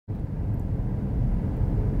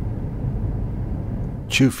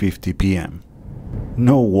2:50 p.m.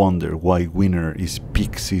 No wonder why winter is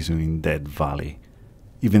peak season in Death Valley.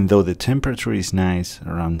 Even though the temperature is nice,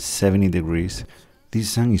 around 70 degrees, this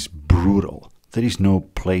sun is brutal. There is no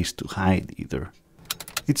place to hide either.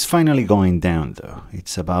 It's finally going down though.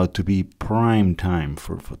 It's about to be prime time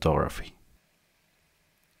for photography.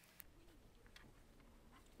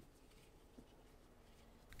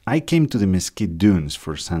 I came to the Mesquite Dunes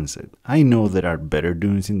for sunset. I know there are better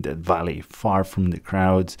dunes in that valley, far from the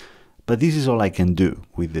crowds, but this is all I can do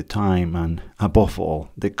with the time and, above all,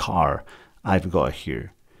 the car I've got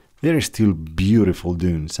here. There are still beautiful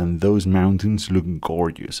dunes and those mountains look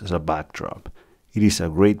gorgeous as a backdrop. It is a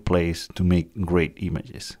great place to make great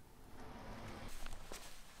images.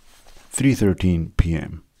 3:13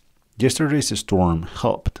 p.m. Yesterday's storm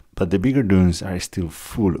helped, but the bigger dunes are still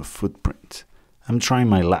full of footprints. I'm trying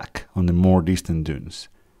my luck on the more distant dunes.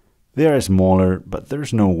 They are smaller, but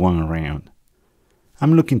there's no one around.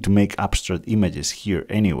 I'm looking to make abstract images here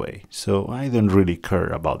anyway, so I don't really care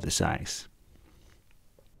about the size.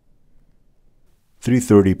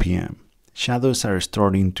 3:30 p.m. Shadows are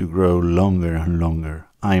starting to grow longer and longer.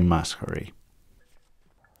 I must hurry.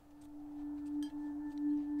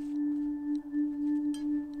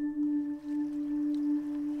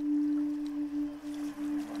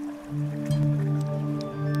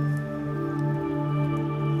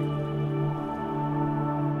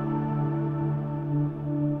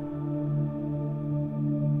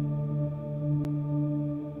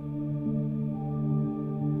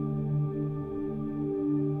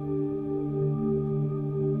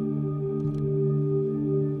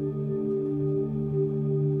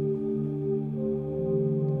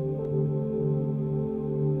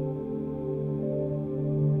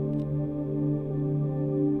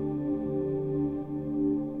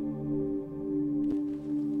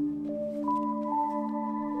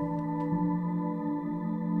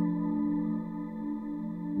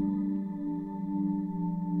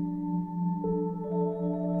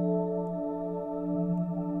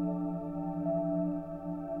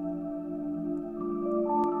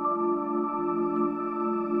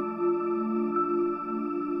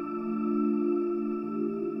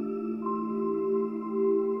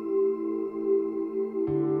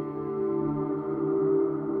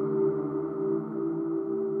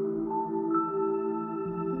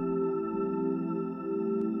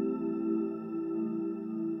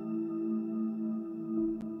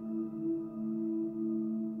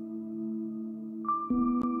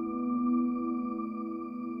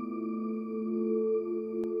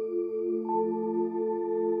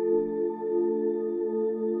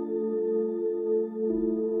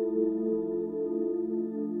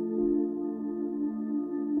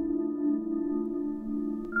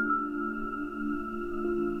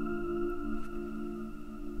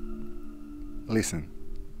 Listen.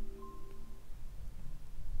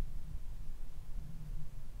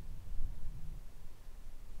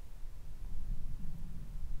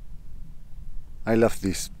 I love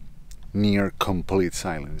this near complete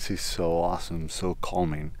silence. It's so awesome, so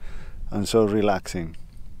calming, and so relaxing.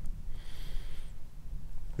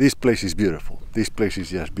 This place is beautiful. This place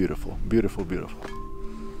is just beautiful, beautiful, beautiful.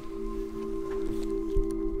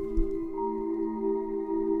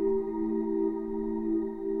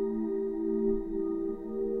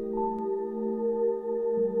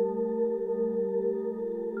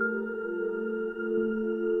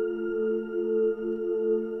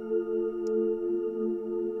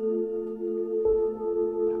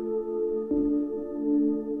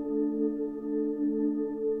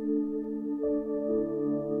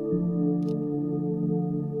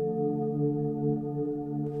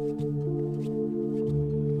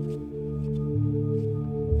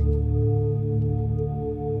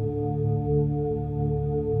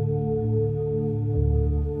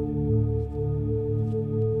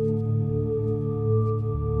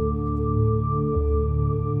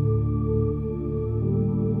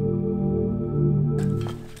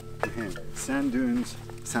 Sand dunes,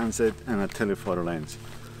 sunset, and a telephoto lens.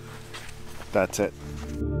 That's it.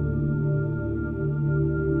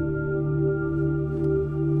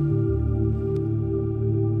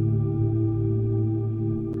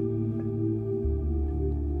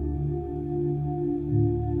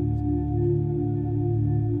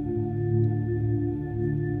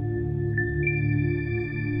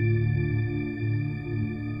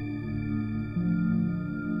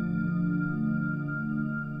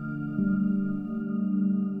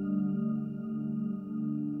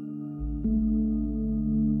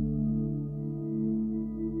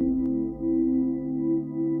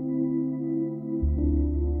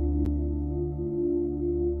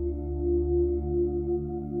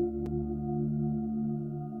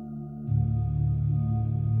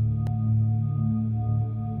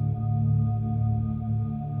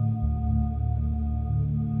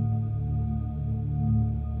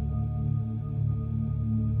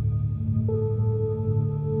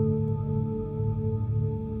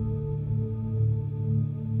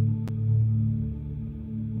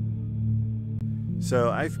 So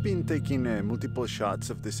I've been taking multiple shots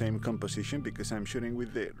of the same composition because I'm shooting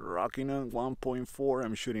with the Rokinon 1.4.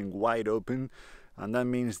 I'm shooting wide open, and that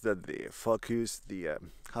means that the focus, the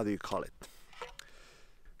how do you call it?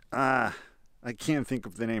 I can't think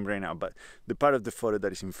of the name right now, but the part of the photo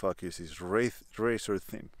that is in focus is razor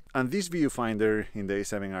thin. And this viewfinder in the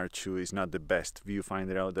A7R2 is not the best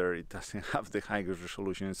viewfinder out there. It doesn't have the highest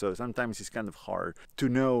resolution, so sometimes it's kind of hard to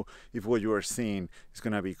know if what you are seeing is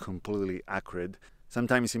going to be completely accurate.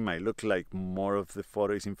 Sometimes it might look like more of the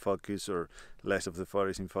photo is in focus or less of the photo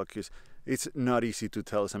is in focus. It's not easy to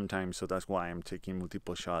tell sometimes, so that's why I'm taking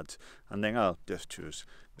multiple shots, and then I'll just choose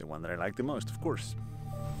the one that I like the most, of course.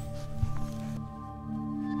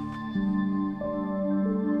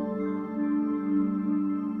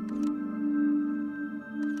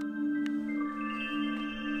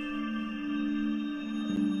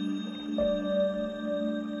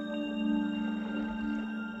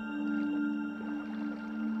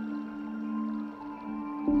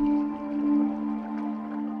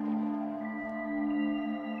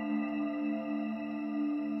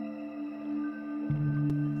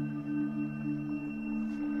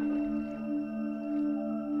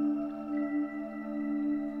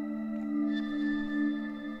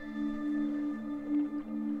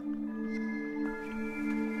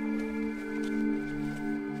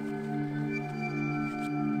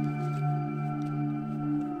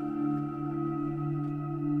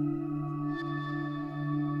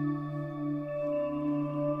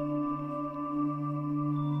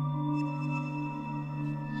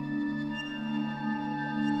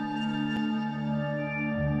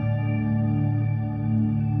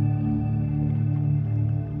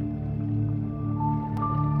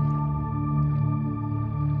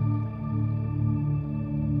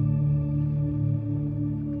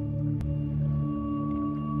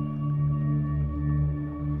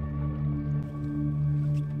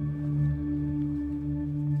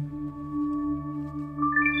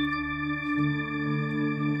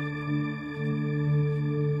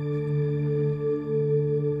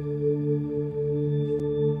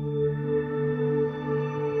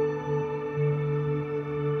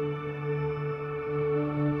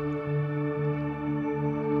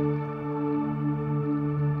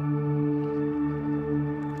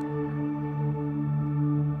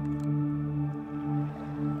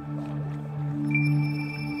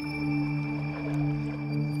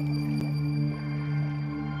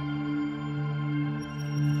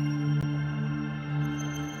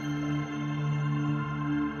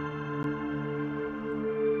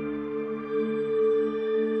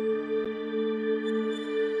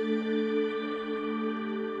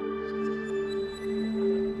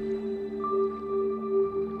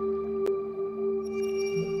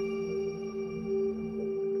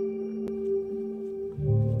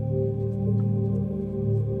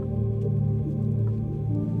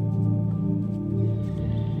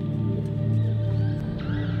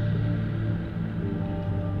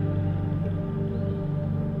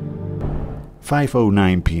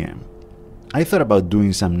 "5:09 p.m. I thought about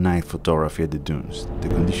doing some night photography at the dunes. The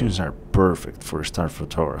conditions are perfect for star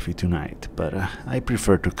photography tonight, but I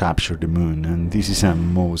prefer to capture the moon, and this is a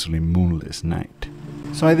mostly moonless night.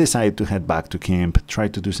 So I decided to head back to camp, try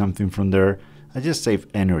to do something from there. I just save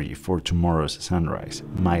energy for tomorrow's sunrise,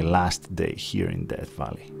 my last day here in Death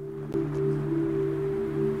Valley.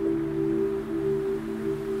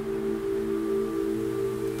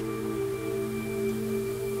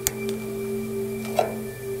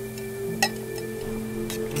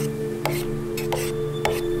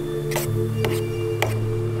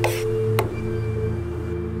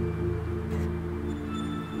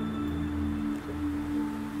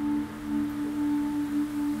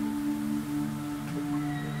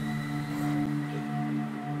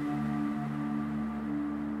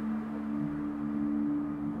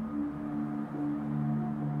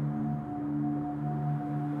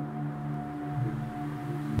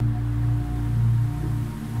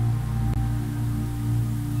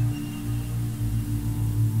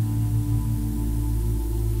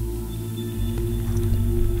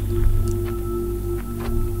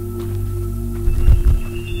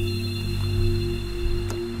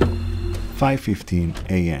 "5:15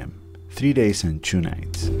 a.m. 3 days and 2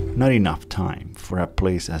 nights. Not enough time for a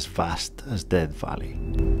place as vast as Death Valley.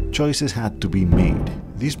 Choices had to be made.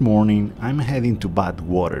 This morning I'm heading to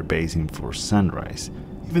Badwater Basin for sunrise,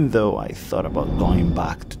 even though I thought about going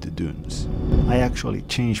back to the dunes. I actually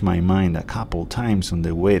changed my mind a couple times on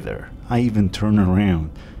the weather. I even turned around,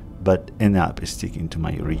 but ended up sticking to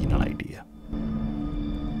my original idea.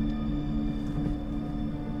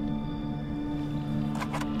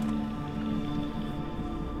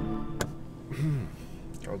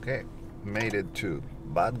 Okay, made it to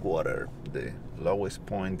Badwater, the lowest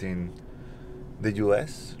point in the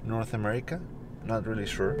US, North America. Not really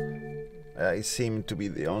sure. I seem to be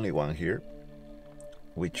the only one here,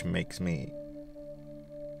 which makes me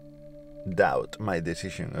doubt my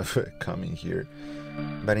decision of coming here.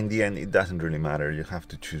 But in the end, it doesn't really matter. You have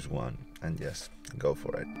to choose one and just go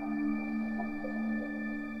for it.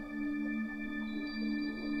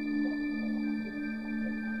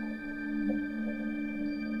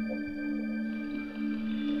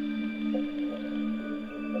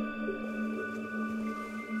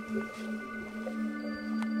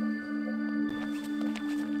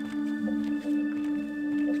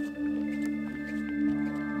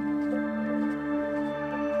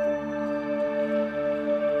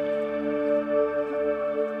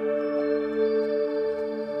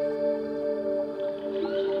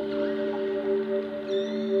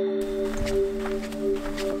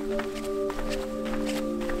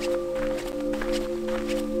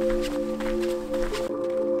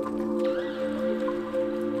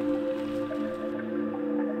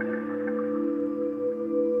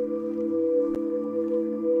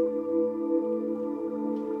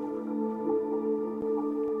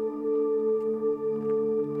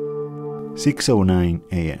 "6:09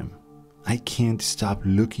 a.m. I can't stop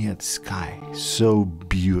looking at the sky. So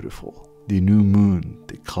beautiful. The new moon,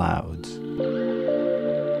 the clouds.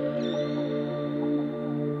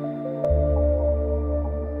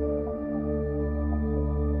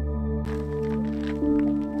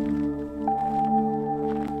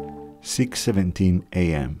 "6:17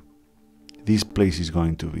 a.m. This place is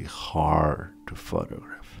going to be hard to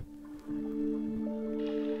photograph.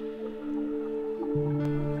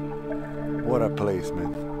 What a place,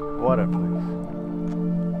 man. What a place.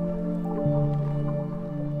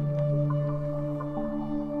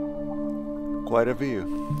 Quite a view.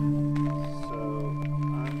 So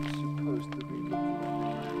I'm supposed to be looking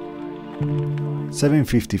at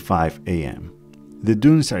 7:55 a.m. The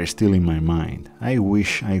dunes are still in my mind. I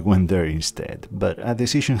wish I went there instead, but a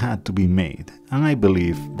decision had to be made, and I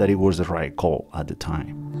believe that it was the right call at the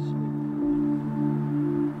time.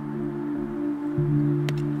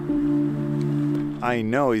 I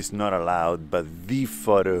know it's not allowed, but the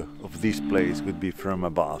photo of this place would be from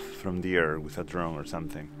above, from the air with a drone or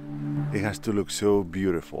something. It has to look so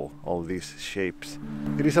beautiful, all these shapes.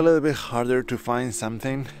 It is a little bit harder to find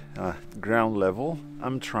something ground level.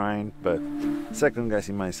 I'm trying, but second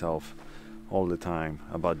guessing myself all the time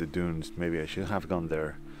about the dunes. Maybe I should have gone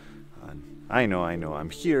there. And I know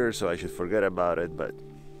I'm here, so I should forget about it, but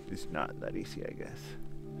it's not that easy, I guess.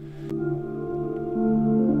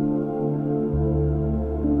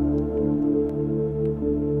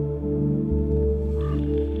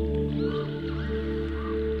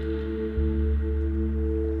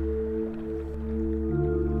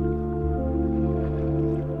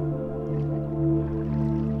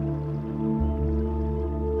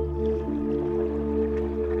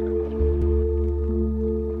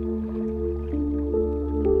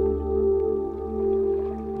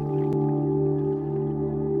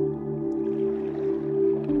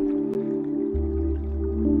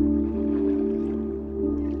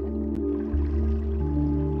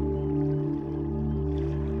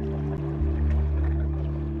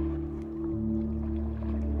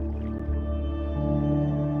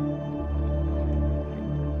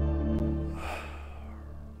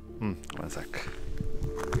 One sec.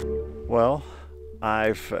 Well,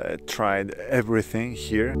 I've tried everything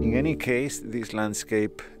here. In any case, this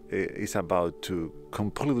landscape is about to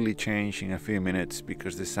completely change in a few minutes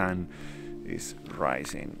because the sun is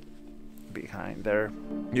rising behind there.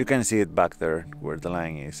 You can see it back there where the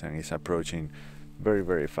line is, and it's approaching very,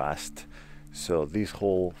 very fast. So this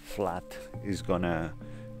whole flat is gonna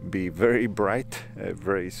be very bright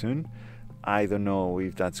very soon. I don't know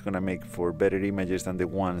if that's gonna make for better images than the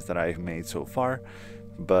ones that I've made so far,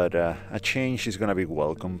 but a change is gonna be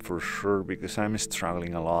welcome for sure because I'm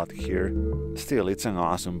struggling a lot here. Still, it's an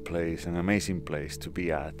awesome place, an amazing place to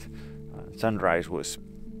be at. Sunrise was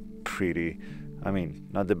pretty, I mean,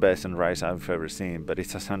 not the best sunrise I've ever seen, but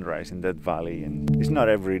it's a sunrise in that valley, and it's not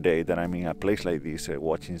every day that I'm in a place like this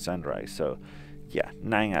watching sunrise. So yeah,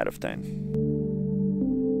 9 out of 10.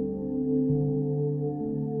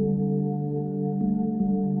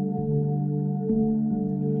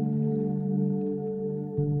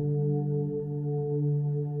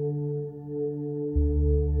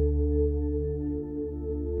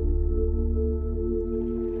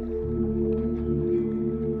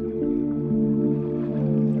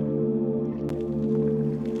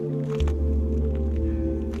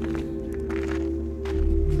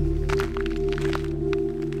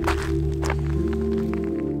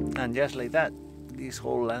 And just like that, this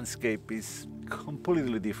whole landscape is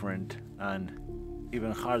completely different and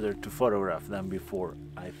even harder to photograph than before,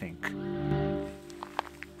 I think.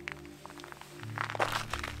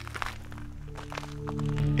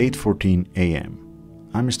 "8:14 a.m.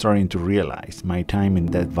 I'm starting to realize my time in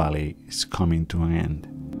Death Valley is coming to an end.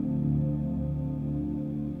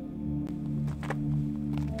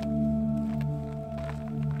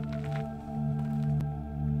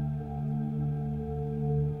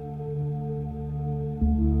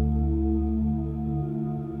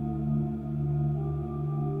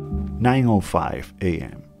 "9:05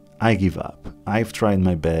 a.m. I give up. I've tried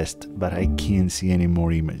my best, but I can't see any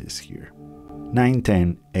more images here.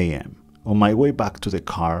 9:10 a.m. On my way back to the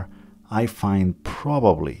car, I find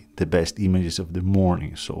probably the best images of the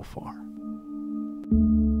morning so far.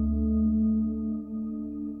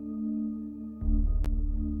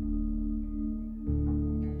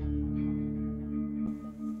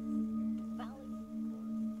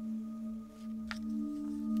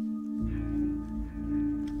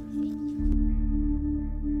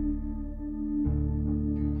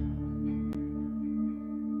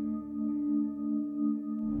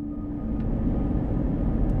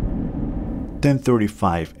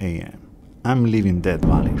 "10:35 a.m. I'm leaving Death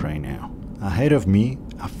Valley right now. Ahead of me,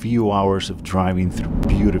 a few hours of driving through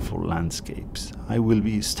beautiful landscapes. I will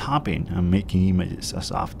be stopping and making images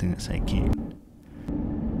as often as I can.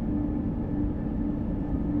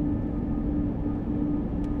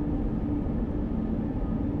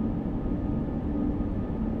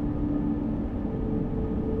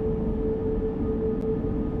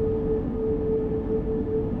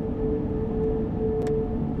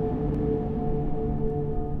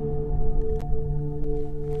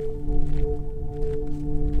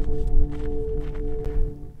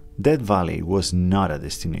 Death Valley was not a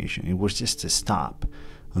destination, it was just a stop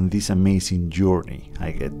on this amazing journey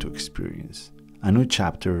I get to experience. A new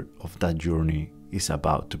chapter of that journey is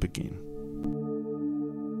about to begin.